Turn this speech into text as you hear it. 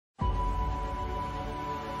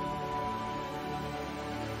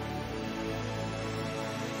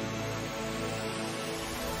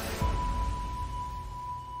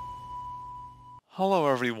Hello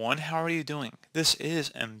everyone, how are you doing? This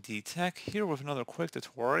is MD Tech here with another quick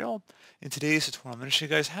tutorial. In today's tutorial, I'm going to show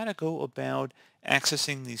you guys how to go about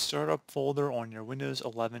accessing the startup folder on your Windows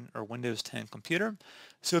 11 or Windows 10 computer.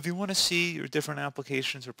 So if you want to see your different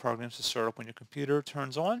applications or programs to start up when your computer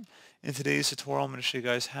turns on, in today's tutorial I'm going to show you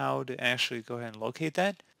guys how to actually go ahead and locate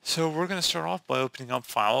that. So we're going to start off by opening up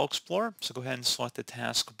File Explorer. So go ahead and select the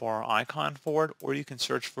taskbar icon for it, or you can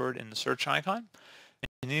search for it in the search icon.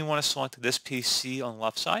 And then you want to select this PC on the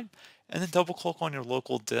left side, and then double click on your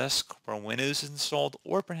local disk where Windows is installed,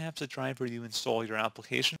 or perhaps a drive where you install your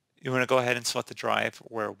application. You want to go ahead and select the drive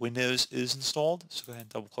where Windows is installed, so go ahead and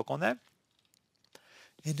double click on that.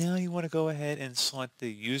 And now you want to go ahead and select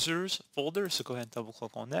the users folder, so go ahead and double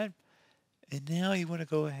click on that. And now you want to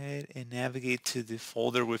go ahead and navigate to the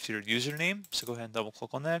folder with your username, so go ahead and double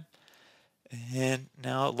click on that. And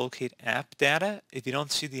now locate app data. If you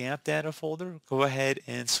don't see the app data folder, go ahead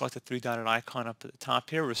and select the three-dotted icon up at the top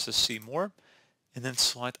here where it says see more, and then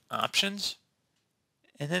select options,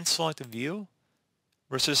 and then select view.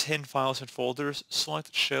 Where it says hidden files and folders,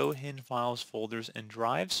 select show hidden files, folders, and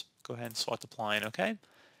drives. Go ahead and select apply and OK.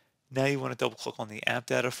 Now you want to double click on the app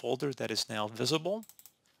data folder that is now visible.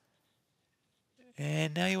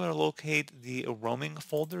 And now you want to locate the roaming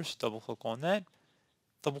folder, so double click on that.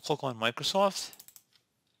 Double click on Microsoft,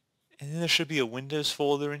 and then there should be a Windows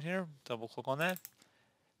folder in here. Double click on that.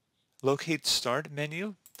 Locate Start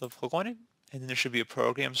menu, double click on it, and then there should be a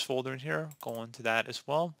Programs folder in here. Go into that as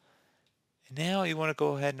well. And now you want to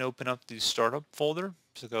go ahead and open up the Startup folder.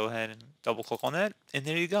 So go ahead and double click on that, and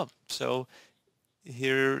there you go. So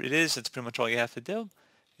here it is. That's pretty much all you have to do.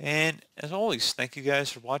 And as always, thank you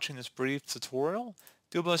guys for watching this brief tutorial.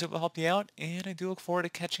 Do hope it will help you out, and I do look forward to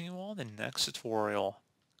catching you all in the next tutorial.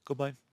 Goodbye.